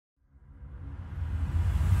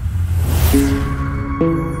So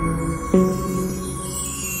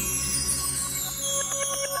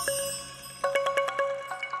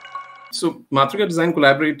Matrika Design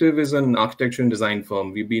Collaborative is an architecture and design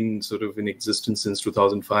firm. We've been sort of in existence since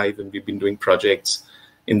 2005, and we've been doing projects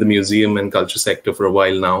in the museum and culture sector for a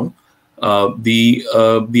while now. The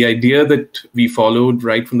idea that we followed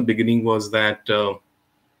right from the beginning was that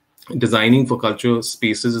designing for culture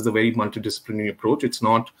spaces is a very multidisciplinary approach. It's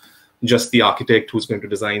not just the architect who's going to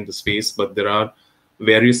design the space, but there are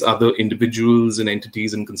various other individuals and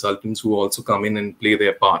entities and consultants who also come in and play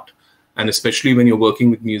their part. And especially when you're working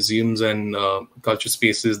with museums and culture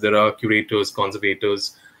spaces, there are curators,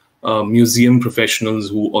 conservators, museum professionals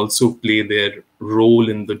who also play their role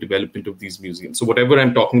in the development of these museums. So whatever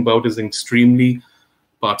I'm talking about is an extremely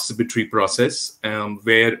participatory process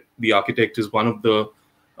where the architect is one of the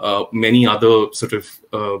many other sort of,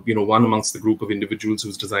 one amongst the group of individuals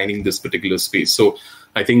who's designing this particular space. So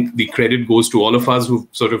I think the credit goes to all of us who've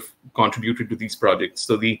sort of contributed to these projects.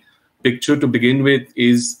 So the picture to begin with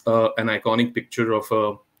is an iconic picture of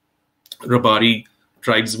a Rabari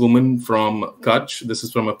tribeswoman from Kutch. This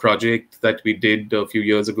is from a project that we did a few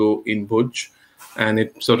years ago in Kutch, and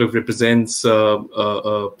it sort of represents a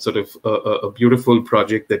beautiful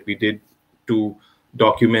project that we did to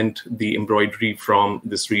document the embroidery from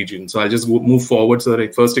this region. So I'll just move forward so that I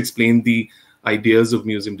first explain the ideas of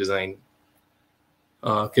museum design.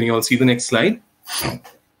 Can you all see the next slide?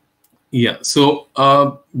 Yeah, so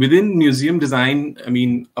within museum design, I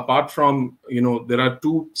mean, apart from, there are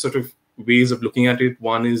two sort of ways of looking at it.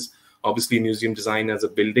 One is obviously museum design as a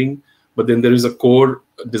building, but then there is a core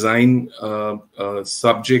design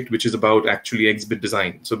subject, which is about actually exhibit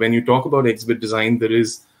design. So when you talk about exhibit design, there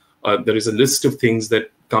is a list of things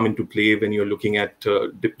that come into play when you're looking at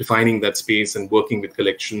defining that space and working with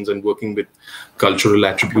collections and working with cultural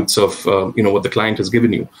attributes of, what the client has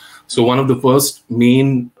given you. So one of the first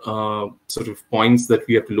main sort of points that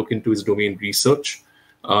we have to look into is domain research.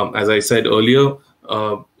 As I said earlier,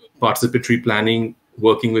 participatory planning,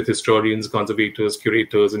 working with historians, conservators,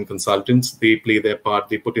 curators, and consultants, they play their part.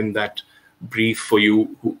 They put in that brief for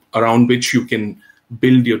you around which you can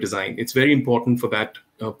build your design. It's very important for that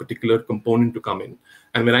particular component to come in.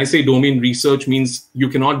 And when I say domain research, means you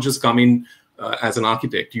cannot just come in as an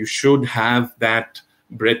architect. You should have that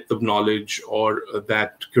breadth of knowledge or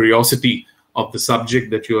that curiosity of the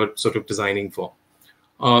subject that you're sort of designing for.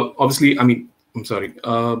 Obviously, I mean, I'm sorry,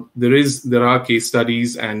 there are case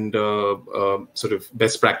studies and sort of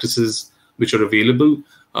best practices which are available.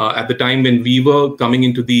 At the time when we were coming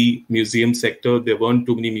into the museum sector, there weren't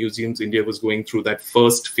too many museums. India was going through that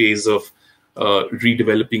first phase of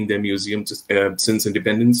redeveloping their museums since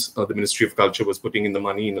independence. The Ministry of Culture was putting in the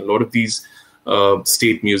money in a lot of these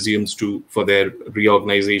state museums for their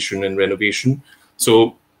reorganization and renovation.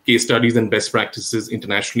 So case studies and best practices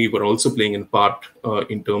internationally were also playing a part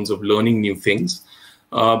in terms of learning new things.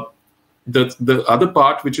 The other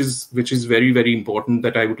part, which is very, very important,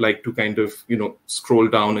 that I would like to kind of scroll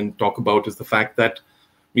down and talk about, is the fact that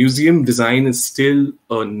museum design is still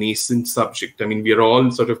a nascent subject. I mean, we are all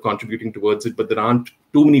sort of contributing towards it, but there aren't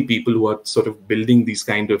too many people who are sort of building these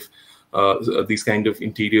kind of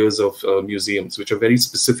interiors of museums, which are very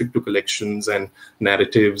specific to collections and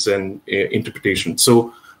narratives and interpretation.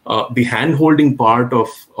 So the hand-holding part of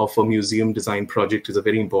a museum design project is a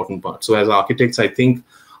very important part. So as architects, I think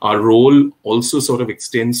our role also sort of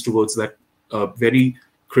extends towards that very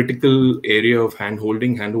critical area of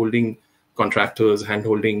hand-holding contractors,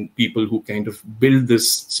 hand-holding people who kind of build this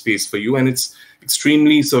space for you. And it's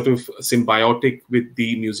extremely sort of symbiotic with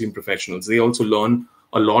the museum professionals. They also learn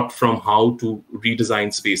a lot from how to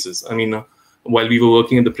redesign spaces. I mean, while we were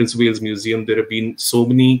working at the Prince of Wales Museum, there have been so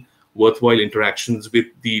many worthwhile interactions with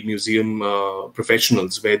the museum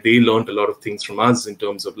professionals, where they learned a lot of things from us in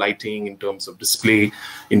terms of lighting, in terms of display,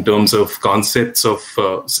 in terms of concepts of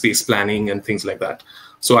space planning and things like that.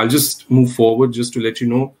 So I'll just move forward just to let you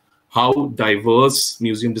know how diverse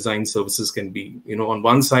museum design services can be. On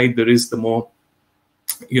one side, there is the more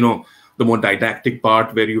didactic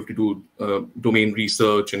part, where you have to do domain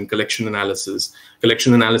research and collection analysis.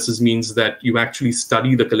 Collection analysis means that you actually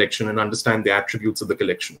study the collection and understand the attributes of the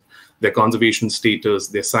collection, their conservation status,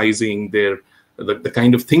 their sizing, the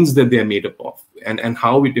kind of things that they're made up of, and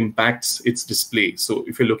how it impacts its display. So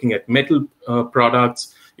if you're looking at metal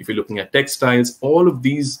products, if you're looking at textiles, all of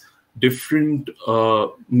these different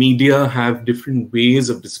media have different ways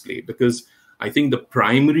of display, because I think the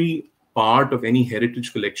primary part of any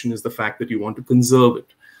heritage collection is the fact that you want to conserve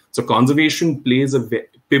it. So conservation plays a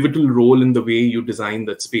pivotal role in the way you design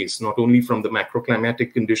that space, not only from the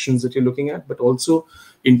macroclimatic conditions that you're looking at, but also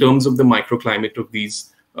in terms of the microclimate of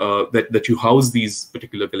these that you house these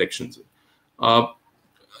particular collections in.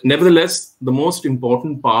 Nevertheless, the most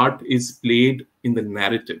important part is played in the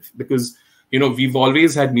narrative, because we've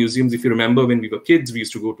always had museums. If you remember, when we were kids, we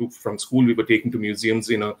used to go from school. We were taken to museums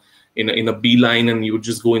in a beeline, and you would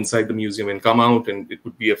just go inside the museum and come out, and it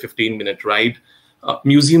would be a 15-minute ride.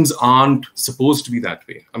 Museums aren't supposed to be that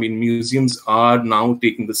way. I mean, museums are now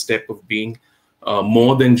taking the step of being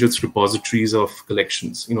more than just repositories of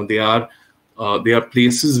collections. They are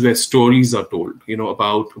places where stories are told,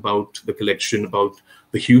 about the collection, about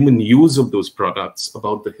the human use of those products,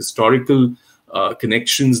 about the historical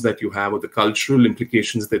connections that you have, or the cultural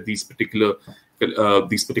implications that these particular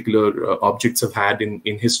objects have had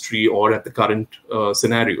in history or at the current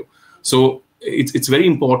scenario. So it's very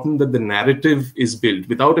important that the narrative is built.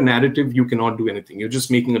 Without a narrative, you cannot do anything. You're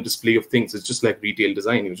just making a display of things. It's just like retail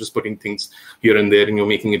design. You're just putting things here and there, and you're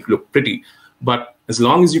making it look pretty. But as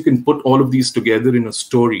long as you can put all of these together in a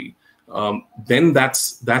story, then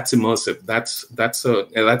that's immersive.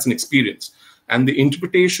 That's an experience, and the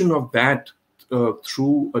interpretation of that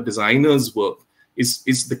through a designer's work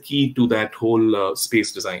is the key to that whole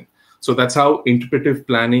space design. So that's how interpretive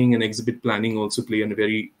planning and exhibit planning also play in a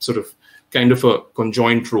very sort of kind of a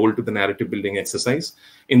conjoint role to the narrative building exercise.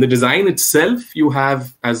 In the design itself, you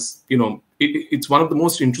have, as it's one of the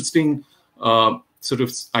most interesting sort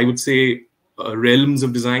of, I would say, realms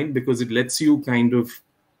of design, because it lets you kind of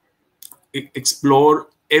explore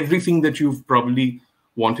everything that you've probably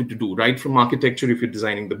wanted to do, right from architecture if you're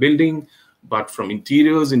designing the building, but from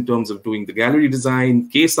interiors in terms of doing the gallery design,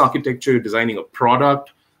 case architecture, designing a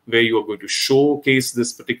product where you are going to showcase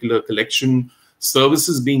this particular collection,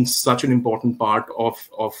 services being such an important part of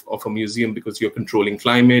a museum, because you're controlling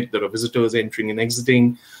climate, there are visitors entering and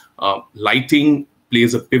exiting. Lighting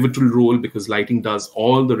plays a pivotal role, because lighting does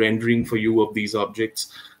all the rendering for you of these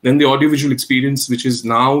objects. Then the audiovisual experience, which is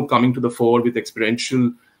now coming to the fore with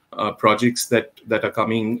experiential projects that are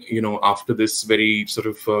coming, after this very sort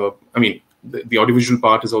of, the audiovisual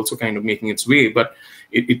part is also kind of making its way, but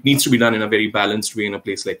it needs to be done in a very balanced way in a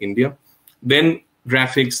place like India. Then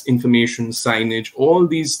graphics, information, signage, all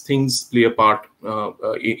these things play a part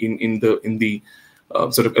in the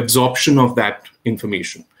sort of absorption of that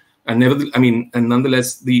information. And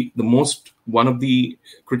nonetheless, one of the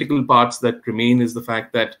critical parts that remain is the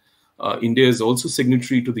fact that India is also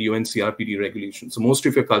signatory to the UN CRPD regulation. So most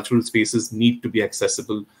of your cultural spaces need to be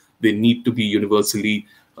accessible. They need to be universally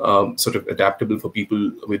sort of adaptable for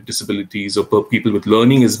people with disabilities, or for people with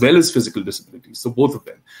learning as well as physical disabilities. So both of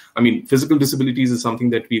them. I mean, physical disabilities is something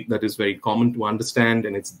that is very common to understand,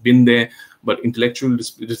 and it's been there. But intellectual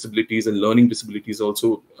disabilities and learning disabilities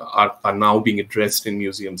also are now being addressed in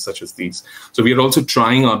museums such as these. So we are also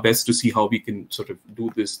trying our best to see how we can sort of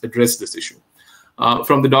address this issue.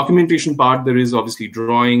 From the documentation part, there is obviously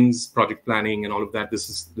drawings, project planning, and all of that. This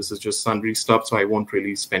is just sundry stuff, so I won't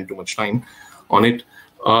really spend too much time on it.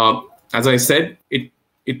 As I said,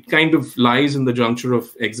 it kind of lies in the juncture of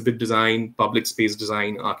exhibit design, public space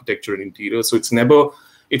design, architecture, and interior. So it's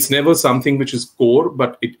never something which is core,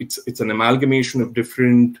 but it's an amalgamation of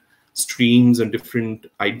different streams and different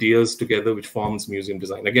ideas together, which forms museum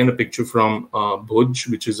design. Again, a picture from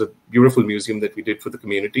Bhuj, which is a beautiful museum that we did for the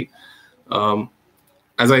community.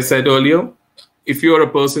 As I said earlier, if you're a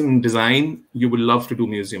person in design, you would love to do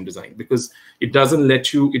museum design, because it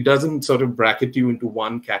doesn't sort of bracket you into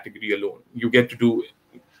one category alone. You get to do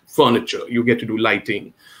furniture, you get to do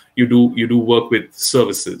lighting, you do work with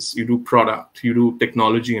services, you do product, you do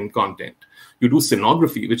technology and content, you do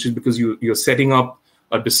scenography, which is because you're setting up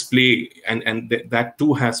a display, and that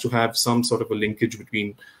too has to have some sort of a linkage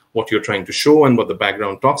between what you're trying to show and what the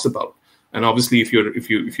background talks about. And obviously, if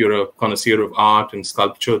you're a connoisseur of art and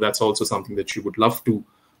sculpture, that's also something that you would love to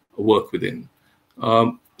work within.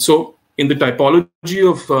 So in the typology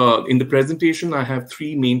of in the presentation, I have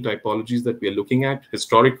three main typologies that we are looking at: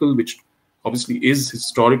 historical, which obviously is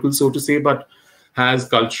historical, so to say, but has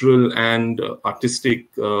cultural and artistic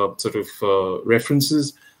sort of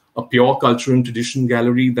references; a pure culture and tradition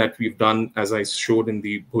gallery that we've done, as I showed in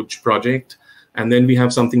the Bhuj project; and then we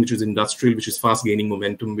have something which is industrial, which is fast gaining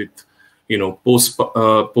momentum with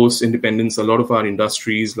post independence. A lot of our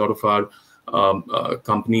industries, a lot of our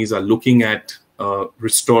companies are looking at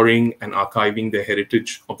restoring and archiving their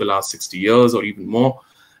heritage of the last 60 years or even more,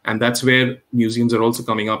 and that's where museums are also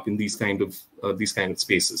coming up in these kind of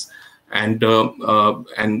spaces. And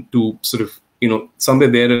to sort of somewhere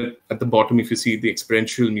there at the bottom, if you see the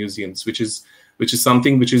experiential museums, which is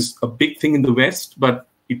something which is a big thing in the West, but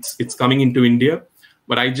it's coming into India.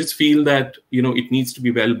 But I just feel that it needs to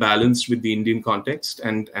be well balanced with the Indian context,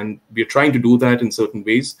 and we are trying to do that in certain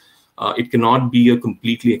ways. It cannot be a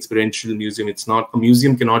completely experiential museum. It's not, a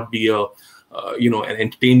museum cannot be a an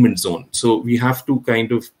entertainment zone. So we have to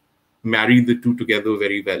kind of marry the two together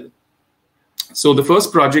very well. So the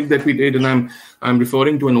first project that we did, and I'm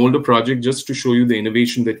referring to an older project just to show you the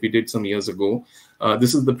innovation that we did some years ago.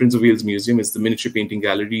 This is the Prince of Wales Museum. It's the miniature painting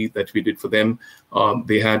gallery that we did for them.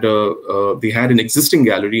 They had an existing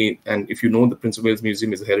gallery, and if you know, the Prince of Wales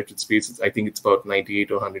Museum is a heritage space. I think it's about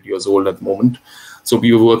 98 or 100 years old at the moment. So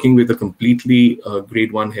we were working with a completely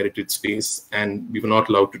Grade 1 heritage space, and we were not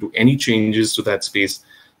allowed to do any changes to that space.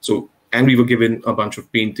 So, and we were given a bunch of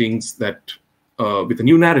paintings that with a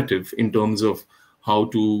new narrative in terms of how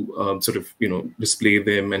to display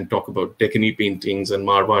them and talk about Deccan paintings and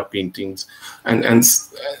Marwar paintings, and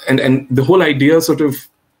the whole idea sort of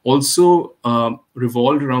also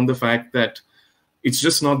revolved around the fact that it's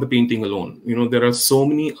just not the painting alone. There are so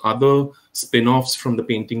many other spin-offs from the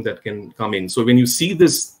painting that can come in. So when you see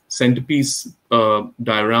this centerpiece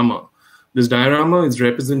diorama, this diorama is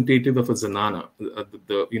representative of a zanana,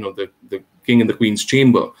 the king and the queen's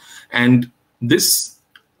chamber, and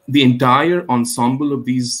the entire ensemble of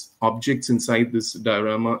these objects inside this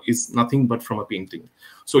diorama is nothing but from a painting.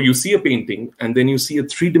 So you see a painting, and then you see a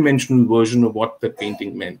three-dimensional version of what that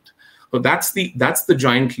painting meant. But that's the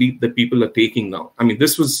giant leap that people are taking now. I mean,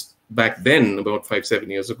 this was back then, about 5-7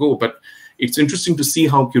 years ago, but it's interesting to see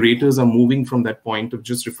how curators are moving from that point of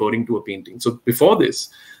just referring to a painting. So before this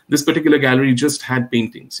particular gallery just had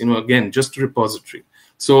paintings, again, just a repository.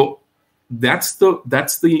 So that's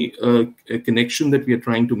the connection that we are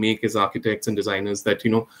trying to make as architects and designers, that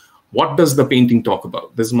what does the painting talk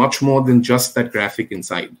about? There's much more than just that graphic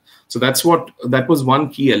inside. So that was one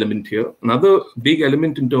key element here. Another big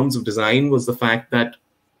element in terms of design was the fact that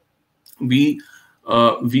we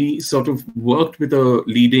sort of worked with a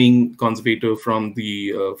leading conservator from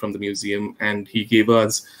the museum, and he gave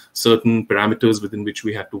us certain parameters within which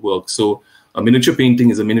we had to work. So a miniature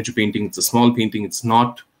painting is a miniature painting. It's a small painting. It's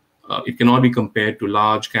not. It cannot be compared to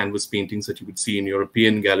large canvas paintings that you would see in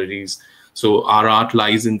European galleries. So our art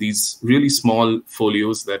lies in these really small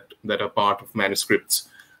folios that are part of manuscripts.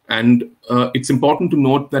 And it's important to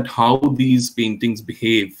note that how these paintings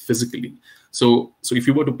behave physically. So if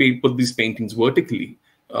you were to put these paintings vertically,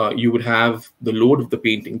 you would have the load of the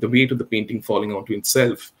painting, the weight of the painting falling onto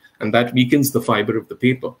itself, and that weakens the fiber of the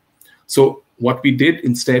paper. So what we did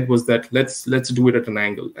instead was that let's do it at an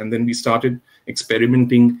angle. And then we started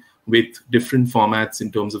experimenting with different formats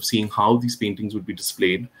in terms of seeing how these paintings would be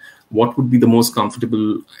displayed, what would be the most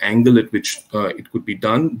comfortable angle at which it could be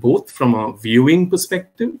done, both from a viewing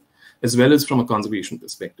perspective as well as from a conservation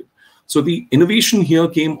perspective. So the innovation here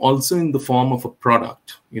came also in the form of a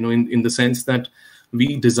product, in the sense that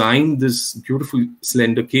we designed this beautiful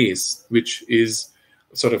slender case, which is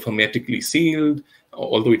sort of hermetically sealed,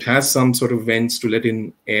 although it has some sort of vents to let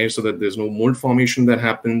in air so that there's no mold formation that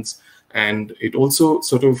happens. And it also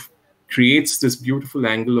sort of creates this beautiful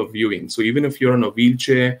angle of viewing. So even if you're in a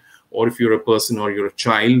wheelchair, or if you're a person or you're a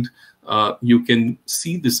child, you can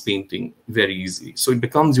see this painting very easily. So it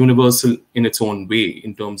becomes universal in its own way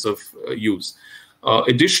in terms of use.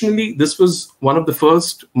 Additionally, this was one of the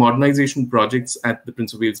first modernization projects at the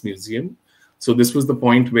Prince of Wales Museum. So this was the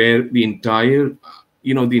point where the entire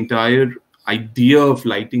idea of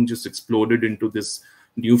lighting just exploded into this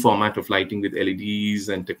new format of lighting with LEDs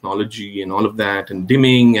and technology and all of that, and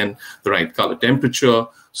dimming and the right color temperature.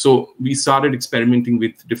 So we started experimenting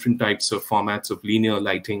with different types of formats of linear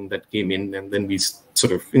lighting that came in, and then we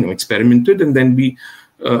sort of experimented, and then we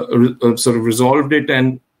sort of resolved it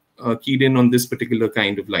and keyed in on this particular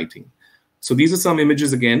kind of lighting. So these are some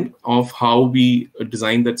images again of how we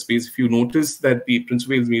designed that space. If you notice that the Prince of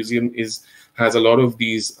Wales Museum has a lot of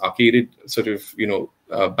these arcaded sort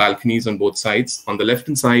of balconies on both sides. On the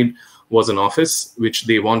left-hand side was an office which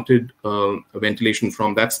they wanted a ventilation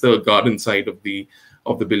from. That's the garden side of the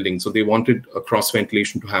building. So they wanted a cross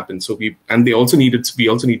ventilation to happen. So we also needed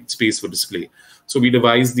space for display. So we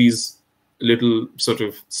devised these little sort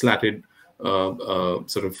of slatted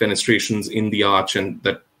sort of fenestrations in the arch, and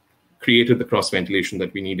that created the cross ventilation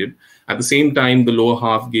that we needed. At the same time, the lower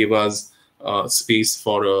half gave us space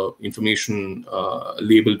for a information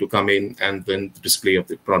label to come in, and then the display of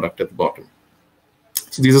the product at the bottom.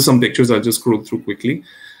 So these are some pictures. I'll just scroll through quickly.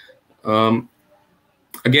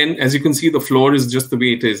 Again, as you can see, the floor is just the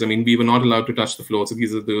way it is. I mean, we were not allowed to touch the floor. So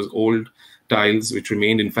these are those old tiles which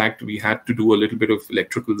remained. In fact, we had to do a little bit of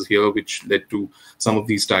electricals here, which led to some of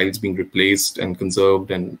these tiles being replaced and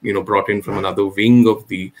conserved and brought in from another wing of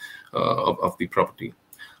the property.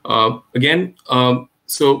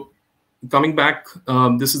 So coming back,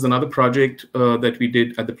 this is another project that we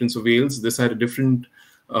did at the Prince of Wales. This had a different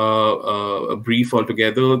brief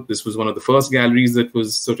altogether. This was one of the first galleries that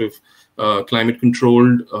was sort of climate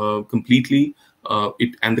controlled completely.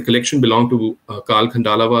 And the collection belonged to Karl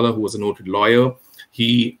Khandalawala, who was a noted lawyer.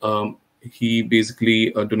 He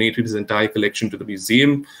basically donated his entire collection to the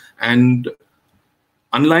museum. And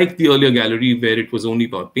unlike the earlier gallery, where it was only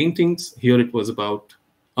about paintings, here it was about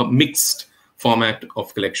a mixed format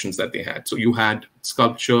of collections that they had. So you had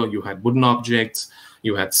sculpture, you had wooden objects,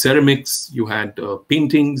 you had ceramics, you had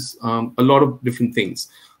paintings, a lot of different things.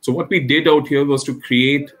 So what we did out here was to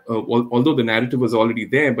create, although the narrative was already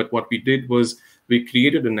there, but what we did was we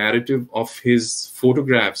created a narrative of his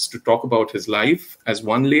photographs to talk about his life as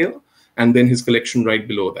one layer, and then his collection right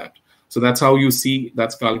below that. So that's how you see,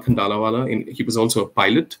 that's Karl Khandalawala. He was also a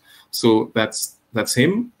pilot. So that's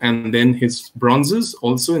him. And then his bronzes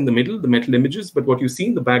also in the middle, the metal images. But what you see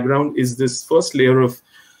in the background is this first layer of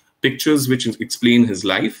pictures which explain his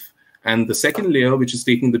life. And the second layer, which is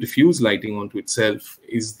taking the diffuse lighting onto itself,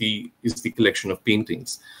 is the collection of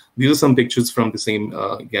paintings. These are some pictures from the same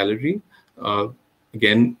gallery.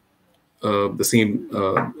 Again, the same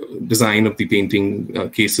design of the painting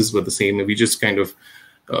cases were the same. And we just kind of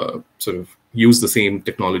sort of use the same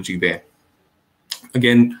technology there.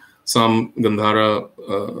 Again, some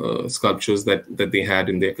Gandhara sculptures that they had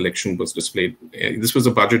in their collection was displayed. This was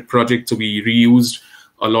a budget project, so we reused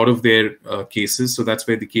a lot of their cases. So that's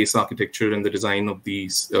where the case architecture and the design of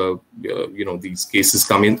these, these cases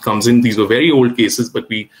comes in. These were very old cases, but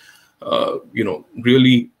we,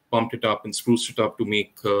 really pumped it up and spruced it up to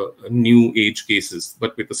make new age cases,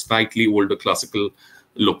 but with a slightly older classical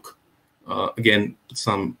look. Again,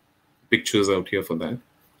 some pictures out here for that.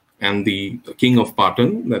 And the King of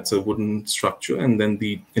Patan, that's a wooden structure, and then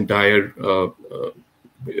the entire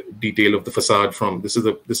detail of the facade from this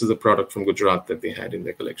is a product from Gujarat that they had in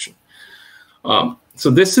their collection.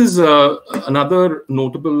 So this is another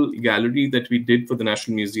notable gallery that we did for the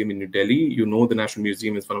National Museum in New Delhi. You know, the National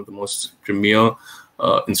Museum is one of the most premier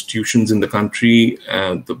institutions in the country,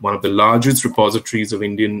 and one of the largest repositories of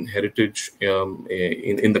Indian heritage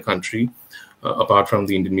in the country, apart from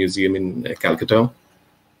the Indian Museum in Calcutta.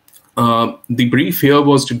 The brief here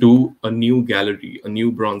was to do a new gallery, a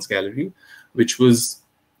new bronze gallery, which was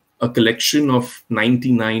a collection of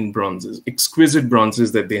 99 bronzes, exquisite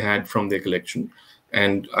bronzes that they had from their collection.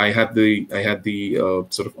 And I had the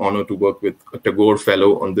sort of honor to work with a Tagore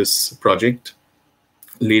Fellow on this project,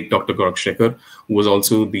 late Dr. Gorakshekar, who was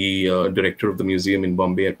also the director of the museum in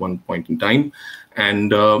Bombay at one point in time.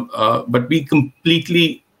 And but we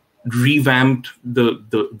completely revamped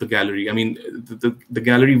the gallery. I mean, the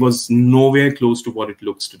gallery was nowhere close to what it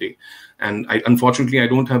looks today. And unfortunately, I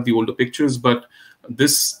don't have the older pictures, but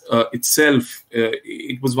this itself,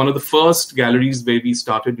 it was one of the first galleries where we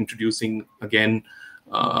started introducing, again,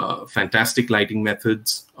 fantastic lighting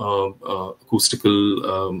methods, acoustical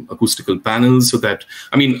panels, so that,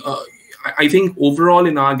 I mean, I think overall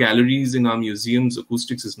in our galleries, in our museums,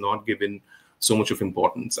 acoustics is not given so much of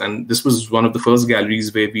importance. And this was one of the first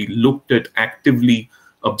galleries where we looked at actively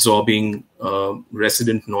absorbing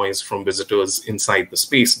resident noise from visitors inside the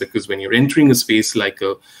space, because when you're entering a space like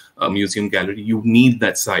a museum gallery, you need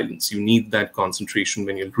that silence, you need that concentration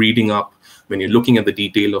when you're reading up, when you're looking at the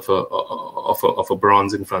detail of a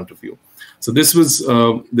bronze in front of you. So this was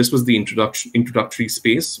the introductory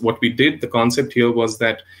space. What we did, the concept here was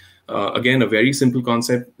that, again, a very simple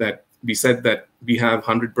concept, that we said that we have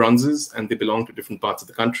 100 bronzes and they belong to different parts of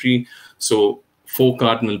the country. So 4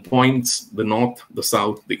 cardinal points: the north, the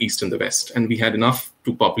south, the east, and the west. And we had enough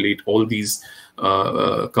to populate all these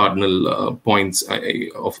cardinal points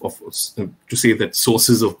to say that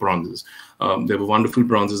sources of bronzes. There were wonderful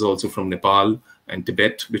bronzes also from Nepal and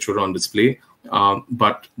Tibet, which were on display.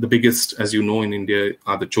 But the biggest, as you know, in India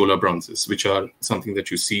are the Chola bronzes, which are something that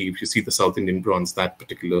you see, if you see the South Indian bronze, that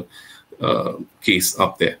particular case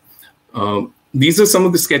up there. These are some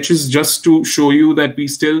of the sketches just to show you that we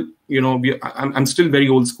still, I'm still very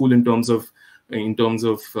old school in terms of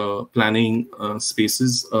planning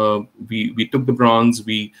spaces. We took the bronze,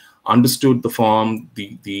 we understood the form,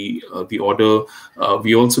 the order.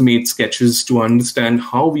 We also made sketches to understand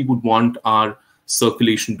how we would want our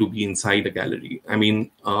circulation to be inside a gallery. I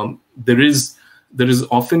mean, there is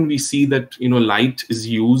often we see that light is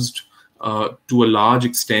used to a large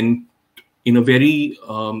extent in a very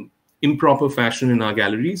improper fashion in our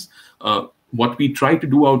galleries. What we try to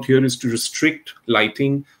do out here is to restrict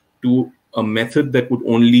lighting to a method that would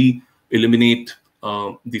only illuminate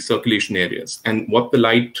the circulation areas. And what the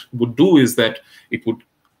light would do is that it would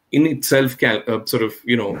in itself sort of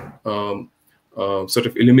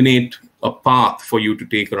illuminate a path for you to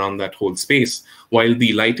take around that whole space, while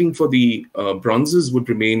the lighting for the bronzes would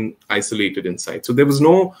remain isolated inside. So there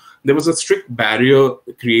was a strict barrier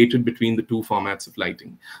created between the two formats of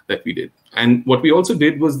lighting that we did. And what we also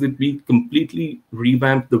did was that we completely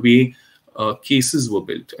revamped the way cases were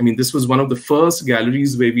built. I mean, this was one of the first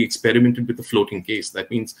galleries where we experimented with a floating case. That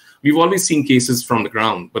means we've always seen cases from the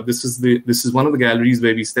ground, but this is one of the galleries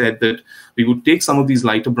where we said that we would take some of these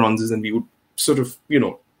lighter bronzes and we would sort of,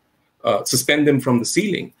 suspend them from the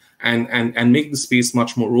ceiling and make the space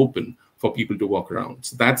much more open for people to walk around.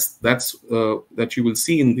 So that's that you will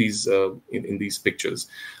see in these pictures.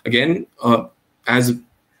 Again, as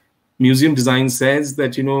museum design says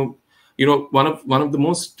that one of the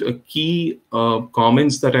most key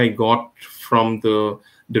comments that I got from the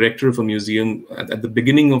director of a museum at the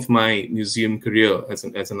beginning of my museum career as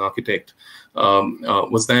an architect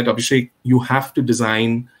was that, Abhishek, you have to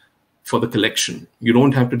design for the collection. You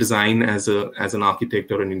don't have to design as an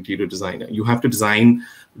architect or an interior designer. You have to design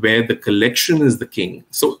where the collection is the king.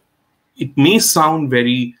 So it may sound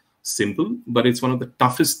very simple, but it's one of the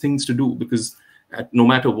toughest things to do, because no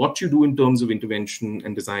matter what you do in terms of intervention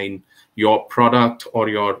and design, your product or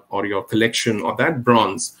your collection or that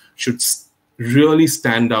bronze should really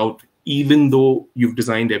stand out, even though you've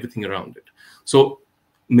designed everything around it. So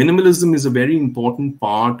minimalism is a very important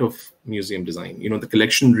part of museum design. The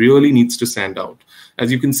collection really needs to stand out. As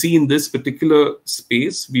you can see in this particular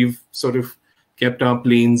space, we've sort of kept our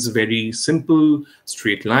planes very simple,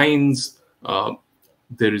 straight lines.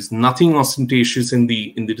 There is nothing ostentatious in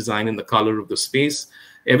the design and the color of the space.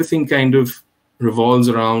 Everything kind of revolves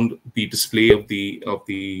around the display of the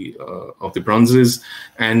bronzes,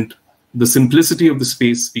 and the simplicity of the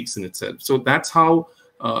space speaks in itself. So that's how.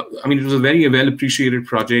 It was a very well appreciated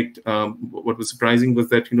project. What was surprising was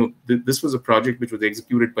that this was a project which was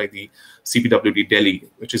executed by the CPWD Delhi,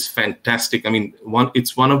 which is fantastic. I mean,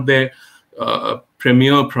 it's one of their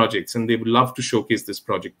premier projects, and they would love to showcase this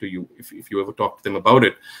project to you if you ever talk to them about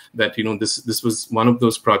it. That this was one of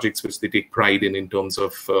those projects which they take pride in terms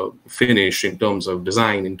of finish, in terms of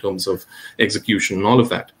design, in terms of execution, and all of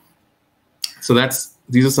that. So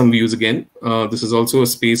these are some views again. This is also a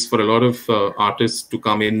space for a lot of artists to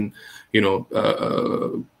come in, young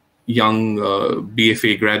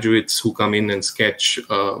BFA graduates who come in and sketch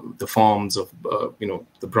the forms of,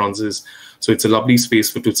 the bronzes. So it's a lovely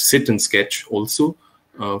space to sit and sketch also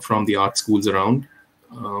from the art schools around.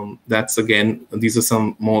 These are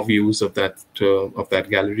some more views of that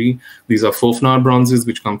gallery. These are Fofnar bronzes,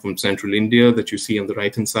 which come from central India, that you see on the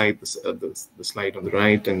right-hand side, the slide on the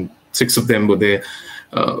right, and 6 of them were there.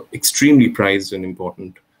 Extremely prized and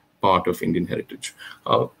important part of Indian heritage.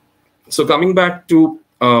 So coming back to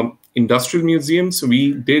industrial museums,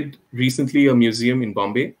 we did recently a museum in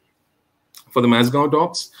Bombay for the Mazagaon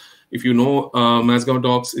docks. If you know, Mazagaon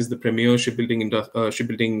Docks is the premier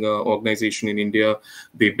shipbuilding organization in India.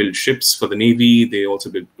 They build ships for the Navy. They also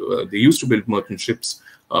they used to build merchant ships,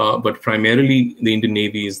 but primarily the Indian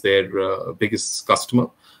Navy is their biggest customer.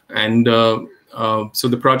 And so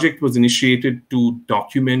the project was initiated to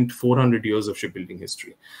document 400 years of shipbuilding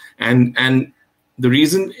history. And the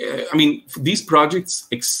reason, these projects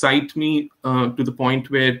excite me to the point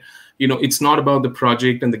where, it's not about the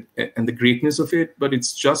project and the greatness of it, but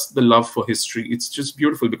it's just the love for history. It's just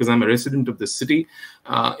beautiful because I'm a resident of this city.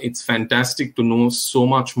 It's fantastic to know so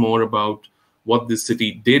much more about what this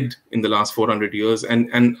city did in the last 400 years.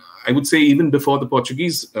 And I would say even before the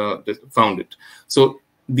Portuguese found it. So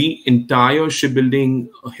the entire shipbuilding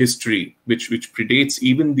history, which predates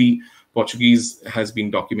even the Portuguese, has been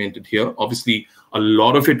documented here. Obviously, a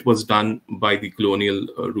lot of it was done by the colonial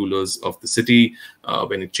rulers of the city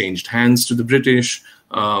when it changed hands to the British.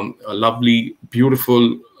 Lovely,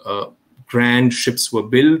 beautiful, grand ships were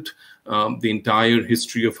built. The entire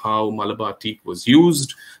history of how Malabar teak was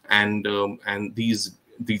used, and these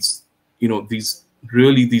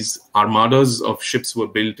armadas of ships were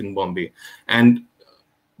built in Bombay. And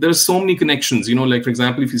there are so many connections, like, for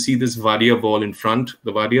example, if you see this Vadia wall in front,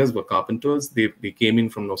 the Vadias were carpenters. They came in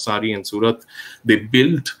from Navsari and Surat. They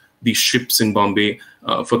built these ships in Bombay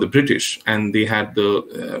for the British. And they had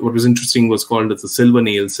what was interesting was called as the silver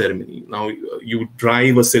nail ceremony. Now, you would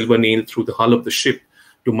drive a silver nail through the hull of the ship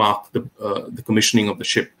to mark the commissioning of the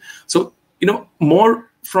ship. So, more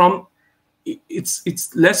from,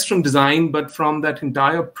 it's less from design, but from that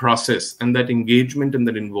entire process and that engagement and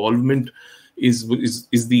that involvement is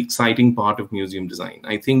the exciting part of museum design.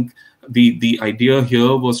 I think the idea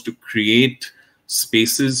here was to create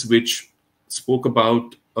spaces which spoke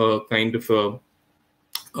about a kind of a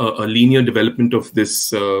linear development of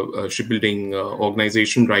this shipbuilding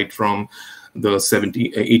organization, right from the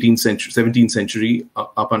 18th century, 17th century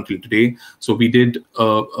up until today. So we did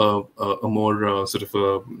a more sort of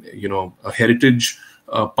a heritage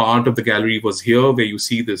part of the gallery was here, where you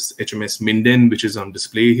see this HMS Minden, which is on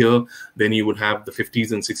display here. Then you would have the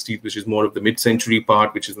 50s and 60s, which is more of the mid-century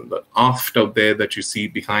part, which is in the aft out there that you see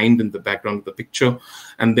behind in the background of the picture.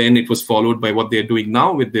 And then it was followed by what they're doing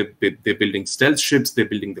now with they're building stealth ships, they're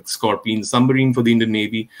building the Scorpion submarine for the Indian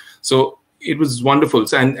Navy. So it was wonderful.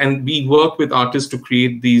 So, and we worked with artists to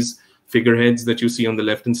create these figureheads that you see on the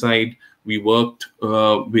left-hand side. We worked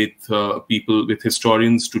with people, with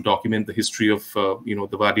historians, to document the history of the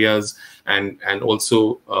Vadias, and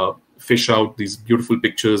also fish out these beautiful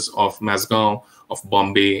pictures of Mazagaon, of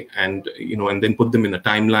Bombay, and and then put them in a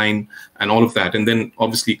timeline and all of that. And then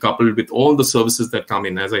obviously coupled with all the services that come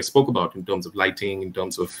in, as I spoke about, in terms of lighting, in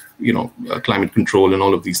terms of climate control and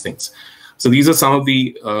all of these things. So these are some of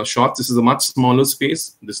the shots. This is a much smaller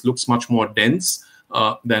space. This looks much more dense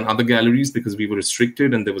than other galleries because we were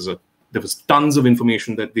restricted, and there was tons of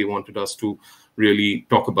information that they wanted us to really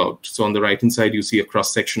talk about. So on the right-hand side, you see a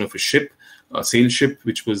cross-section of a ship, a sail ship,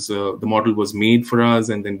 which was, the model was made for us,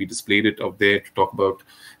 and then we displayed it out there to talk about.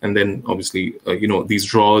 And then obviously, these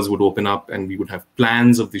drawers would open up and we would have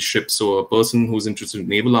plans of these ships. So a person who's interested in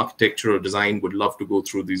naval architecture or design would love to go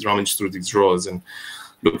through these, rummage through these drawers and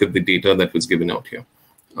look at the data that was given out here.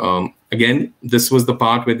 Again, this was the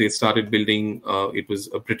part where they started building. It was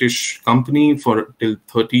a British company for till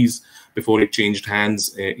 30s before it changed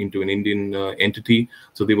hands into an Indian entity.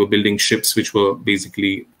 So they were building ships, which were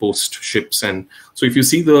basically post ships. And so if you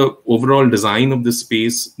see the overall design of this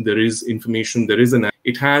space, there is information,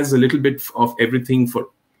 it has a little bit of everything for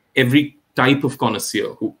every type of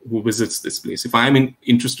connoisseur who visits this place. If I'm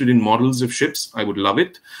interested in models of ships, I would love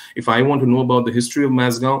it. If I want to know about the history of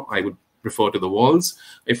Mazagaon, I would refer to the walls.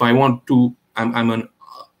 If I want to,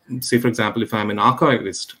 say for example, if I'm an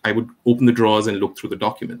archivist, I would open the drawers and look through the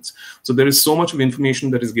documents. So there is so much of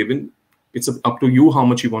information that is given. It's up to you how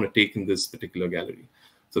much you want to take in this particular gallery.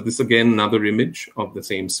 So this, again, another image of the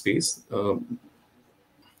same space.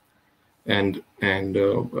 Again,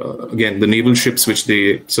 the naval ships, which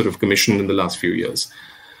they sort of commissioned in the last few years.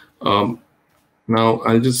 Now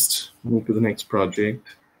I'll just move to the next project.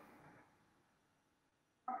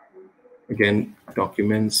 Again,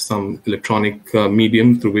 documents, some electronic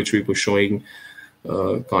medium through which we were showing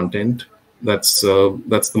content. That's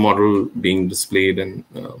the model being displayed and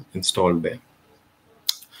installed there.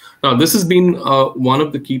 Now, this has been one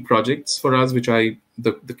of the key projects for us, which the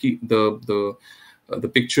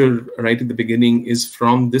picture right at the beginning is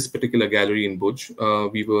from this particular gallery in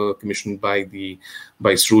Bhuj. We were commissioned by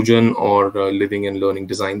Srujan, or Living and Learning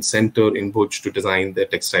Design Center in Bhuj, to design their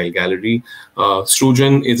textile gallery.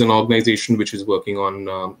 Srujan is an organization which is working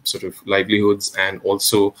on sort of livelihoods and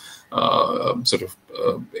also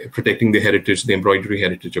protecting the heritage, the embroidery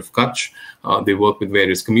heritage of Kutch. They work with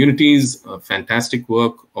various communities, fantastic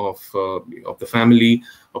work of the family,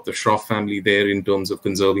 of the Shroff family there, in terms of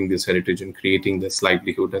conserving this heritage and creating this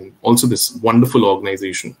livelihood, and also this wonderful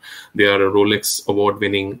organization. They are a Rolex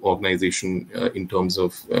award-winning organization in terms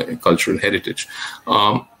of cultural heritage.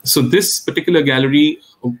 So this particular gallery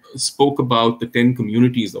spoke about the 10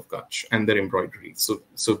 communities of Kutch and their embroidery. So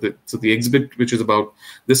the exhibit, which is about,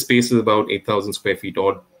 this space is about 8,000 square feet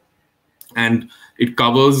odd, and it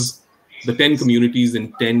covers the 10 communities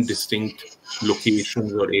in 10 distinct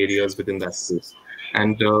locations or areas within that space.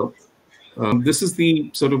 And this is the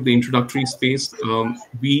sort of the introductory space.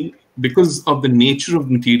 Because of the nature of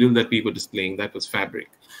the material that we were displaying, that was fabric.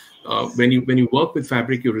 When you work with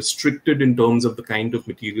fabric, you're restricted in terms of the kind of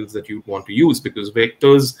materials that you want to use, because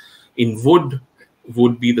vectors in wood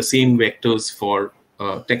would be the same vectors for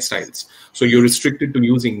textiles. So you're restricted to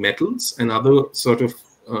using metals and other sort of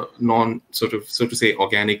so to say,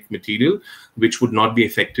 organic material, which would not be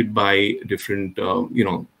affected by different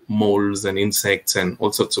molds and insects and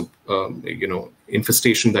all sorts of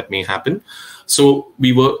infestation that may happen. So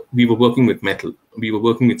we were working with metal, we were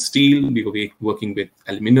working with steel, we were working with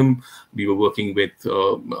aluminum, we were working with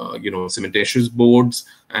cementitious boards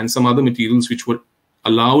and some other materials which were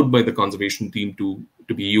allowed by the conservation team to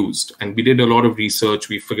be used. And we did a lot of research.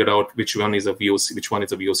 We figured out which one is a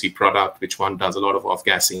VOC product, which one does a lot of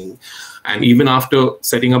off-gassing. And even after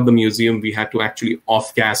setting up the museum, we had to actually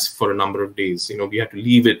off-gas for a number of days. We had to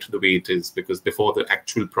leave it the way it is, because before the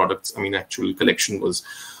actual products, actual collection was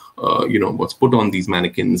what's put on these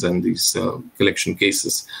mannequins and these collection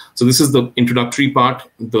cases. So this is the introductory part.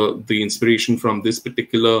 The inspiration from this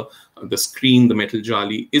particular, the screen, the metal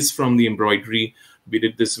jali, is from the embroidery. We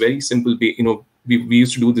did this very simple, we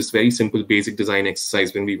used to do this very simple basic design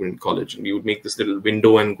exercise when we were in college, and we would make this little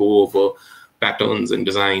window and go over patterns and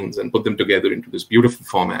designs and put them together into this beautiful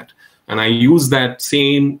format. And I used that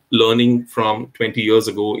same learning from 20 years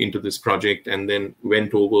ago into this project, and then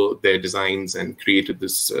went over their designs and created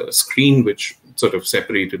this screen which sort of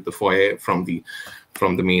separated the foyer from the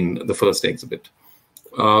first exhibit.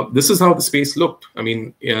 This is how the space looked. I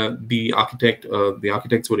mean, the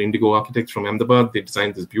architects were Indigo architects from Ahmedabad. They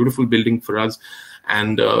designed this beautiful building for us,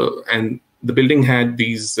 and the building had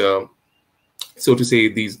these, so to say,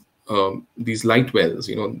 these light wells,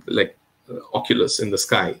 you know, like oculus in the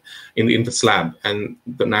sky, in the slab, and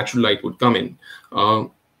the natural light would come in.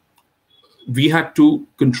 We had to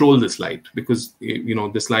control this light because, you know,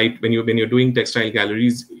 this light, when you're doing textile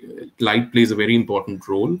galleries, light plays a very important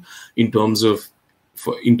role in terms of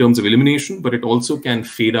illumination, but it also can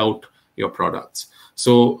fade out your products.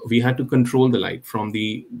 So we had to control the light from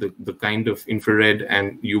the kind of infrared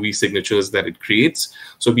and UV signatures that it creates.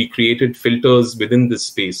 So we created filters within this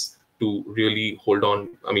space to really hold on,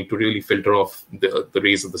 I mean, to really filter off the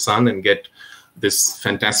rays of the sun and get this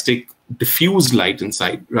fantastic diffused light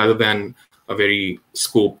inside, rather than a very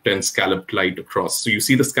scoped and scalloped light across. So you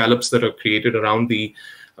see the scallops that are created around these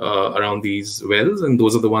wells, and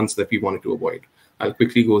those are the ones that we wanted to avoid. I'll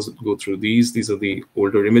quickly go through these. These are the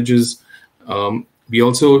older images. We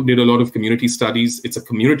also did a lot of community studies. It's a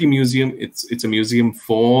community museum. It's a museum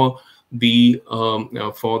for the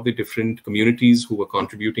different communities who were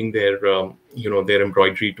contributing their their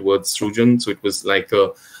embroidery towards Srujan. So it was like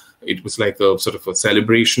a sort of a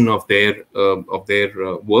celebration of their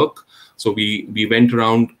work. So we went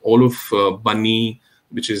around all of Bani,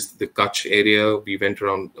 which is the Kutch area. We went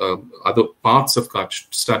around other parts of Kutch,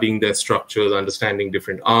 studying their structures, understanding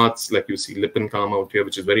different arts, like you see Lipan Kam out here,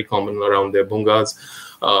 which is very common around their bungas.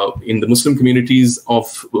 In the Muslim communities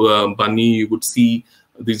of Bani, you would see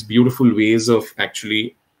these beautiful ways of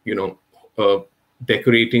actually,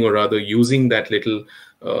 decorating, or rather using that little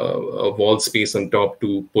wall space on top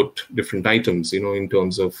to put different items, in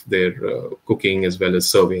terms of their cooking, as well as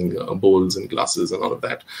serving bowls and glasses and all of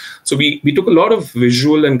that. So we took a lot of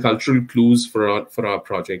visual and cultural clues for our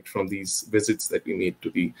project from these visits that we made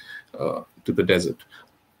to the desert.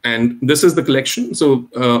 And this is the collection. So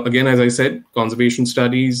again, as I said, conservation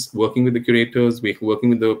studies, working with the curators, working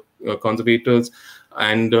with the conservators,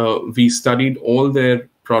 and we studied all their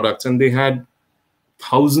products, and they had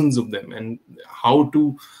thousands of them, and how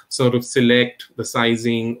to sort of select the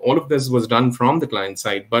sizing. All of this was done from the client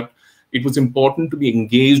side, but it was important to be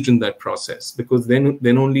engaged in that process, because then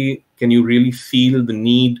only can you really feel the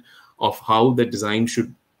need of how the design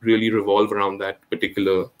should really revolve around that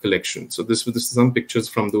particular collection. So this is some pictures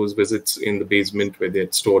from those visits in the basement where they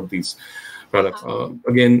had stored these products.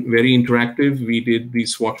 Again, very interactive. We did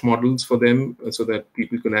these swatch models for them so that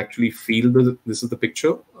people can actually feel this is the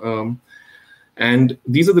picture. And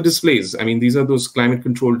these are the displays. I mean, these are those climate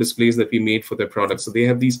control displays that we made for their products. So they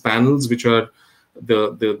have these panels, which are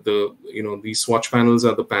these swatch panels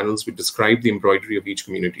are the panels which describe the embroidery of each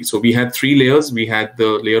community. So we had 3 layers. We had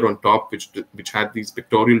the layer on top, which had these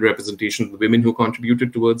pictorial representation of the women who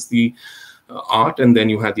contributed towards the art, and then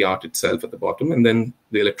you had the art itself at the bottom, and then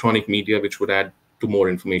the electronic media, which would add to more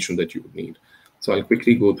information that you would need. So I'll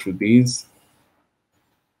quickly go through these.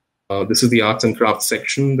 This is the arts and crafts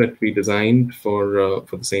section that we designed for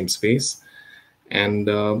the same space.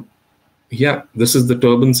 And yeah, this is the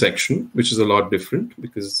turban section, which is a lot different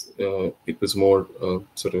because it was more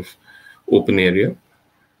sort of open area.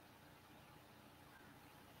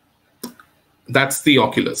 That's the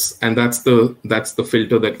oculus, and that's the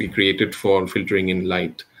filter that we created for filtering in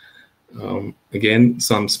light. Again,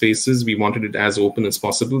 some spaces we wanted it as open as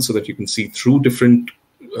possible so that you can see through different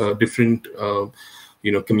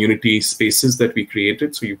community spaces that we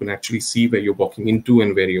created, so you can actually see where you're walking into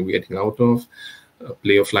and where you're getting out of.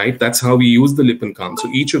 Play of light. That's how we use the lip and calm. So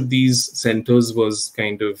each of these centers was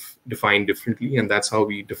kind of defined differently, and that's how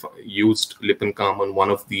we used lip and calm on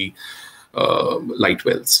one of the light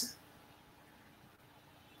wells.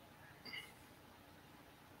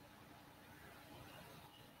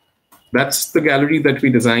 That's the gallery that we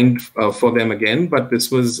designed for them again, but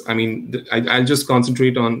this was, I mean, I'll just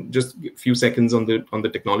concentrate on just a few seconds on the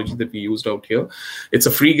technology that we used out here. It's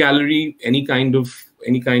a free gallery, any kind of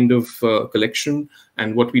collection,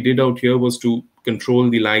 and what we did out here was to control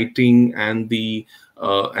the lighting and the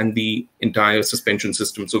entire suspension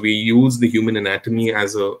system. So we use the human anatomy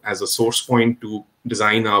as a source point to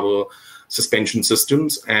design our suspension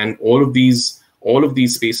systems, and all of these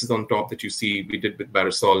spaces on top that you see, we did with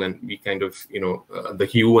Barasol, and we kind of, the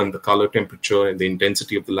hue and the color temperature and the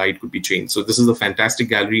intensity of the light could be changed. So this is a fantastic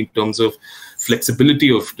gallery in terms of flexibility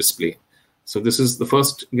of display. So this is the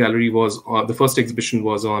first gallery was, the first exhibition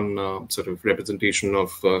was on sort of representation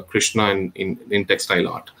of Krishna in textile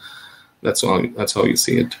art. That's how you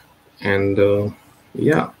see it. And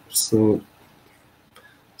yeah, so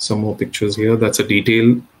some more pictures here. That's a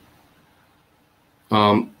detail.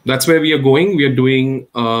 That's where we are going. We are doing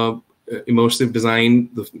immersive design.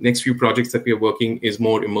 The next few projects that we are working is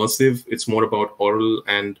more immersive. It's more about oral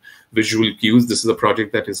and visual cues. This is a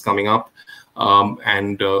project that is coming up.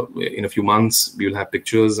 And in a few months, we will have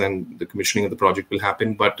pictures and the commissioning of the project will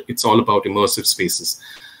happen. But it's all about immersive spaces.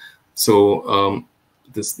 So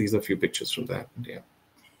these are a few pictures from that. Yeah.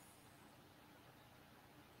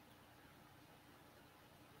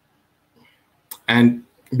 And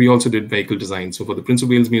we also did vehicle design. So for the Prince of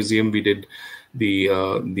Wales Museum, we did the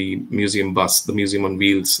museum bus, the museum on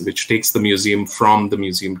wheels, which takes the museum from the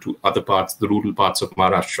museum to other parts, the rural parts of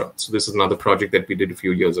Maharashtra. So this is another project that we did a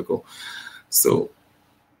few years ago. So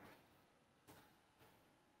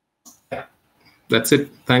yeah, that's it.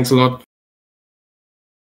 Thanks a lot.